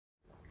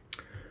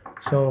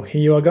So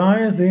here you are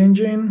guys, the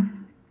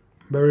engine,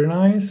 very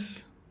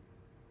nice.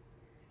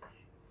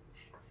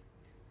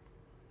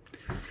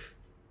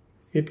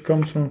 It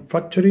comes from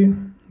factory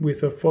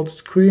with a photo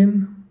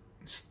screen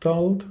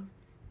installed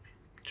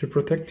to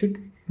protect it,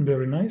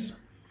 very nice.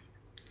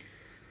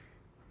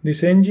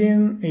 This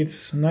engine,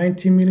 it's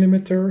 90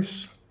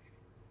 millimeters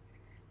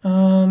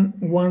and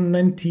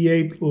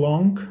 198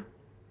 long.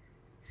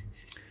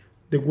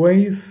 The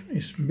weight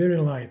is very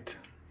light.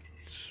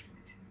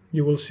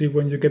 You will see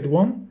when you get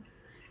one,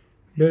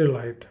 very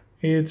light.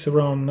 It's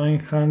around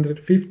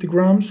 950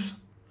 grams,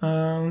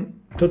 and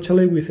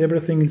totally with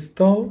everything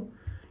installed,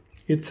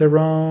 it's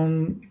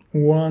around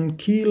 1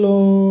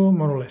 kilo,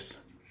 more or less.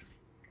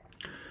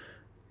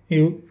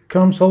 It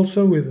comes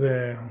also with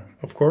the,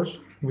 of course,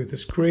 with the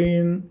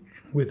screen,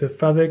 with the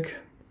FADEC.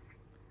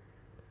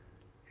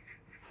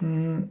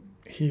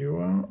 Here you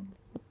are.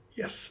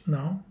 Yes,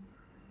 now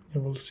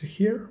you will see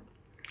here.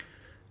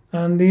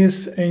 And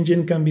this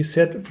engine can be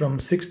set from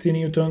 60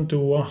 Newton to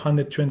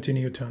 120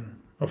 Newton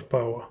of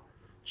power.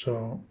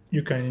 So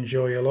you can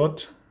enjoy a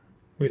lot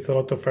with a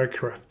lot of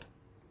aircraft.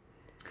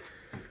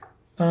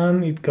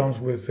 And it comes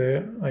with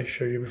the, I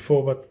showed you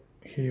before, but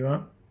here you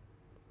are,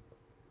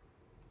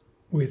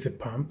 with the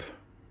pump.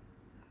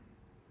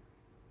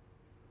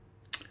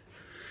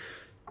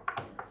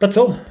 That's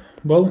all.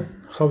 Well,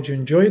 hope you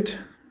enjoyed,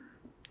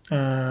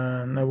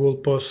 and I will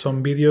post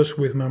some videos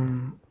with my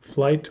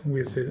flight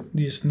with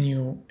this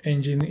new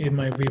engine in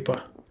my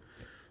Vipa.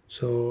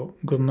 So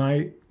good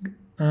night,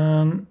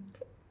 and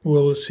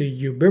we'll see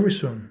you very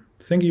soon.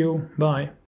 Thank you. Bye.